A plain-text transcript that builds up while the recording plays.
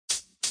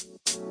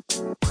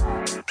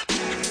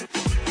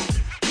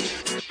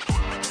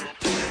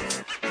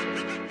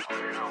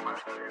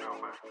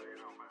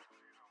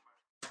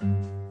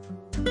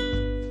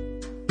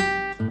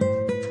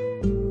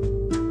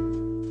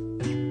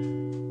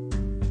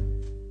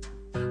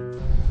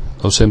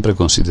Ho sempre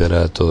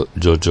considerato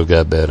Giorgio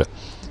Gaber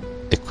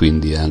e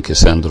quindi anche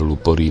Sandro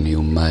Luporini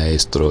un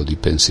maestro di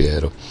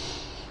pensiero.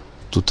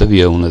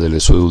 Tuttavia una delle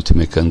sue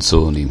ultime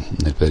canzoni,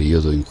 nel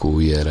periodo in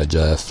cui era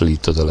già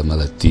afflitto dalla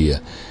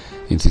malattia,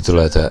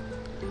 intitolata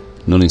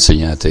Non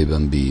insegnate ai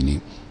bambini,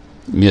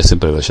 mi ha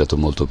sempre lasciato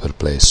molto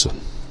perplesso.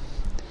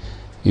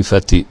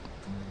 Infatti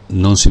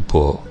non si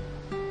può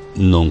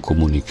non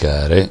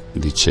comunicare,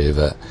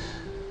 diceva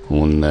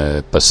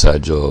un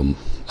passaggio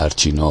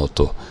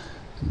arcinoto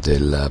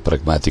della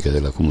pragmatica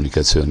della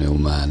comunicazione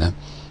umana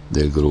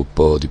del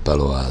gruppo di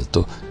Palo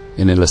Alto,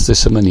 e nella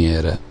stessa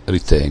maniera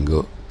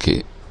ritengo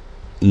che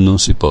non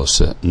si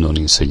possa non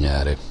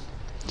insegnare.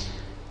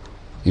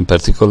 In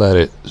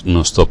particolare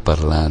non sto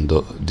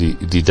parlando di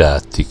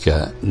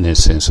didattica nel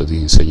senso di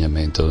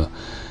insegnamento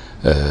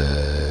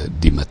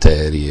di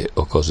materie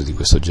o cose di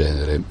questo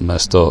genere, ma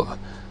sto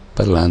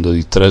parlando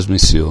di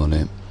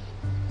trasmissione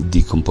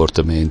di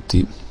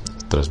comportamenti,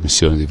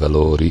 trasmissione di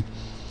valori,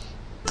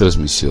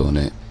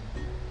 trasmissione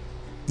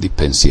di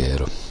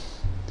pensiero.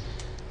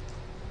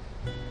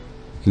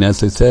 In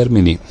altri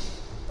termini,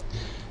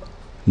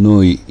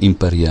 noi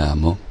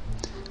impariamo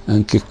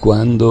anche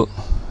quando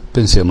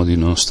pensiamo di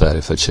non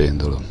stare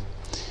facendolo,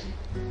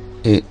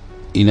 e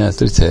in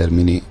altri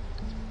termini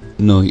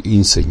noi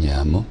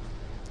insegniamo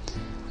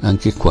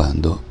anche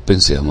quando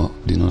pensiamo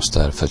di non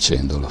star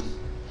facendolo.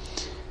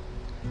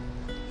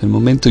 Nel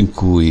momento in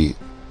cui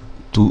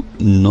tu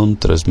non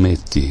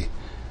trasmetti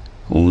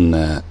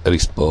una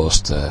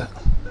risposta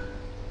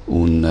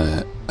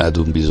ad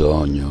un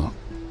bisogno,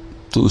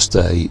 tu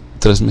stai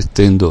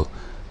trasmettendo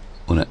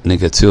una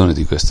negazione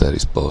di questa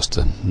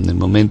risposta. Nel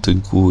momento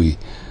in cui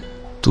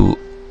tu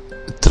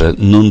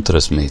non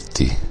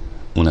trasmetti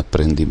un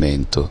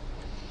apprendimento,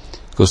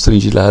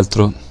 costringi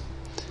l'altro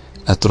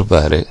a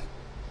trovare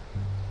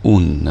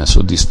una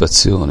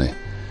soddisfazione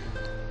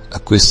a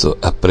questo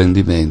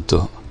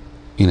apprendimento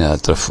in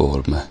altra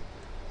forma.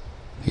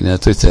 In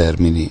altri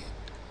termini,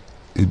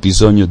 il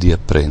bisogno di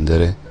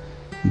apprendere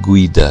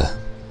guida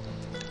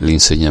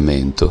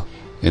l'insegnamento,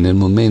 e nel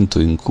momento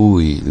in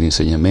cui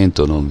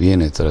l'insegnamento non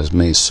viene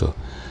trasmesso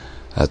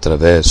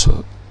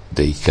attraverso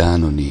dei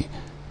canoni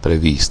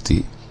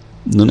previsti,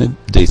 non è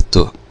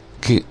detto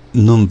che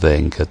non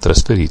venga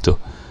trasferito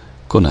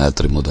con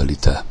altre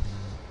modalità.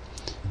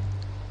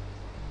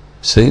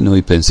 Se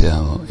noi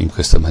pensiamo in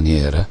questa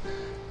maniera,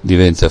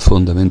 diventa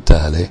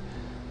fondamentale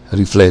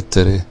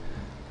riflettere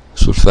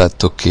sul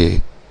fatto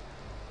che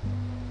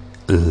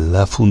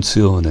la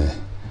funzione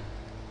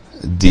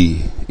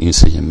di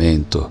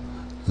insegnamento,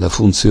 la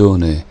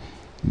funzione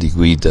di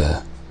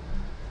guida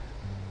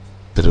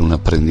per un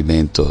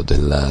apprendimento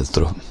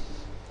dell'altro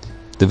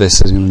deve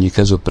essere in ogni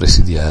caso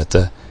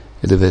presidiata,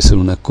 e deve essere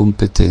una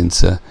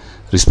competenza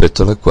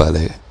rispetto alla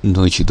quale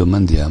noi ci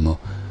domandiamo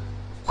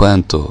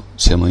quanto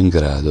siamo in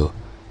grado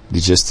di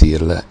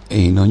gestirla, e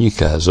in ogni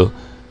caso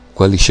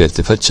quali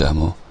scelte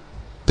facciamo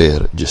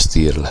per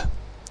gestirla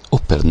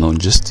o per non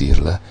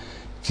gestirla,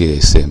 che è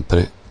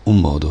sempre un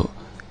modo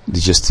di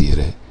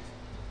gestire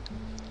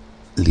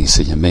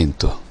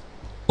l'insegnamento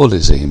o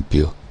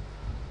l'esempio.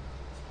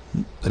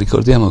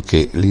 Ricordiamo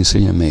che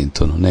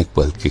l'insegnamento non è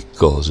qualche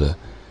cosa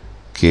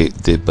che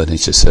debba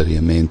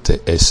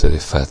necessariamente essere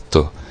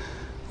fatto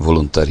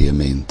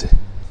volontariamente.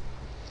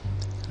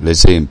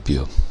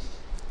 L'esempio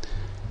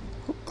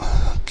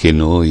che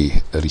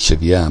noi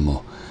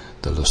riceviamo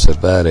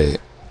dall'osservare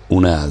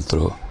un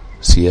altro,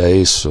 sia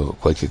esso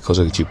qualche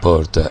cosa che ci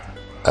porta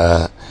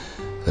a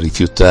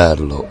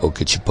rifiutarlo o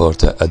che ci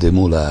porta ad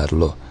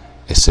emularlo,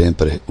 è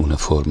sempre una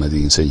forma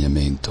di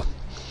insegnamento.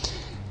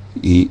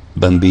 I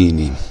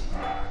bambini,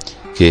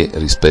 che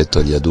rispetto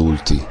agli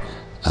adulti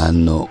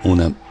hanno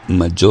una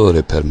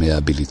maggiore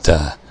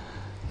permeabilità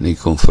nei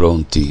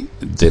confronti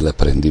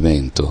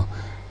dell'apprendimento,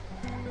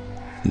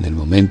 nel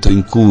momento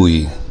in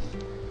cui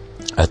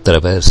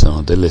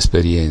attraversano delle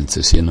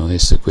esperienze, siano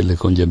esse quelle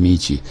con gli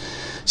amici,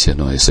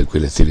 siano esse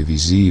quelle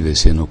televisive,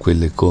 siano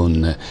quelle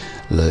con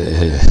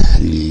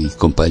i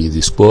compagni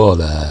di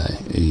scuola,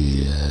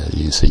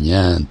 gli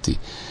insegnanti,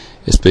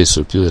 e spesso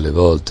il più delle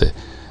volte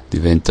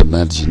diventa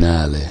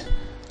marginale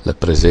la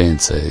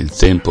presenza e il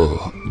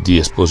tempo di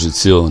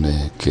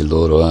esposizione che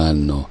loro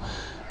hanno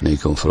nei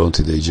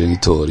confronti dei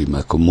genitori,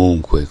 ma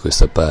comunque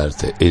questa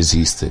parte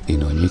esiste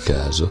in ogni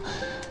caso.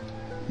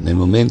 Nel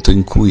momento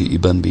in cui i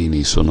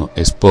bambini sono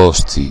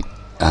esposti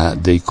a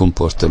dei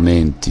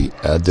comportamenti,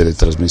 a delle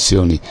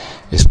trasmissioni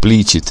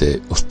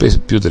esplicite o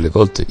più delle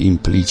volte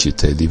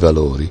implicite di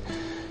valori,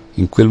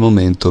 in quel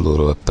momento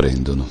loro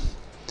apprendono.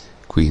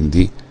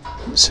 Quindi,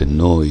 se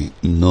noi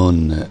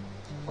non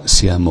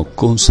siamo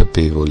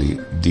consapevoli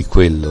di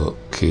quello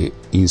che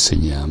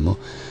insegniamo,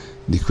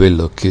 di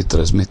quello che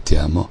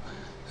trasmettiamo,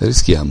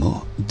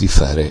 rischiamo di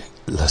fare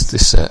la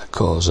stessa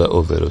cosa,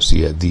 ovvero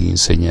sia di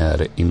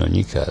insegnare in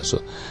ogni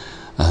caso,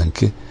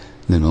 anche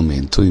nel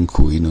momento in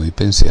cui noi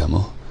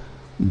pensiamo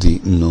di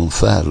non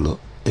farlo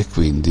e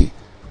quindi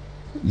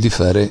di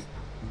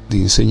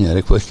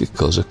insegnare qualche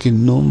cosa che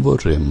non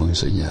vorremmo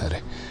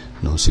insegnare.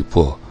 Non si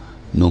può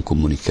non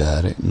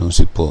comunicare, non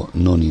si può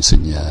non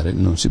insegnare,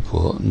 non si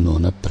può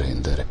non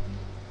apprendere.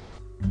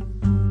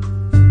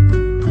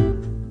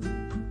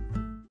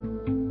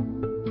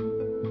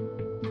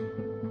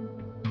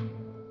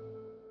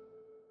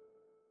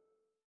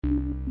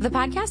 The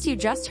podcast you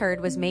just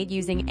heard was made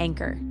using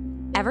Anchor.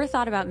 Ever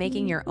thought about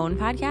making your own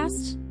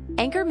podcast?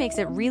 Anchor makes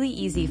it really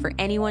easy for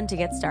anyone to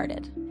get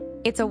started.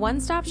 It's a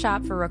one-stop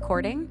shop for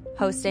recording,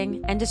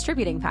 hosting, and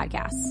distributing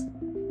podcasts.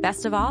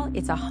 Best of all,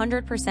 it's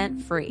 100%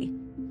 free.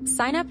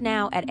 Sign up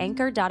now at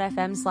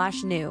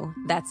anchor.fm/new.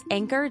 That's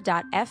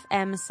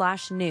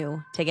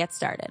anchor.fm/new to get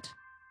started.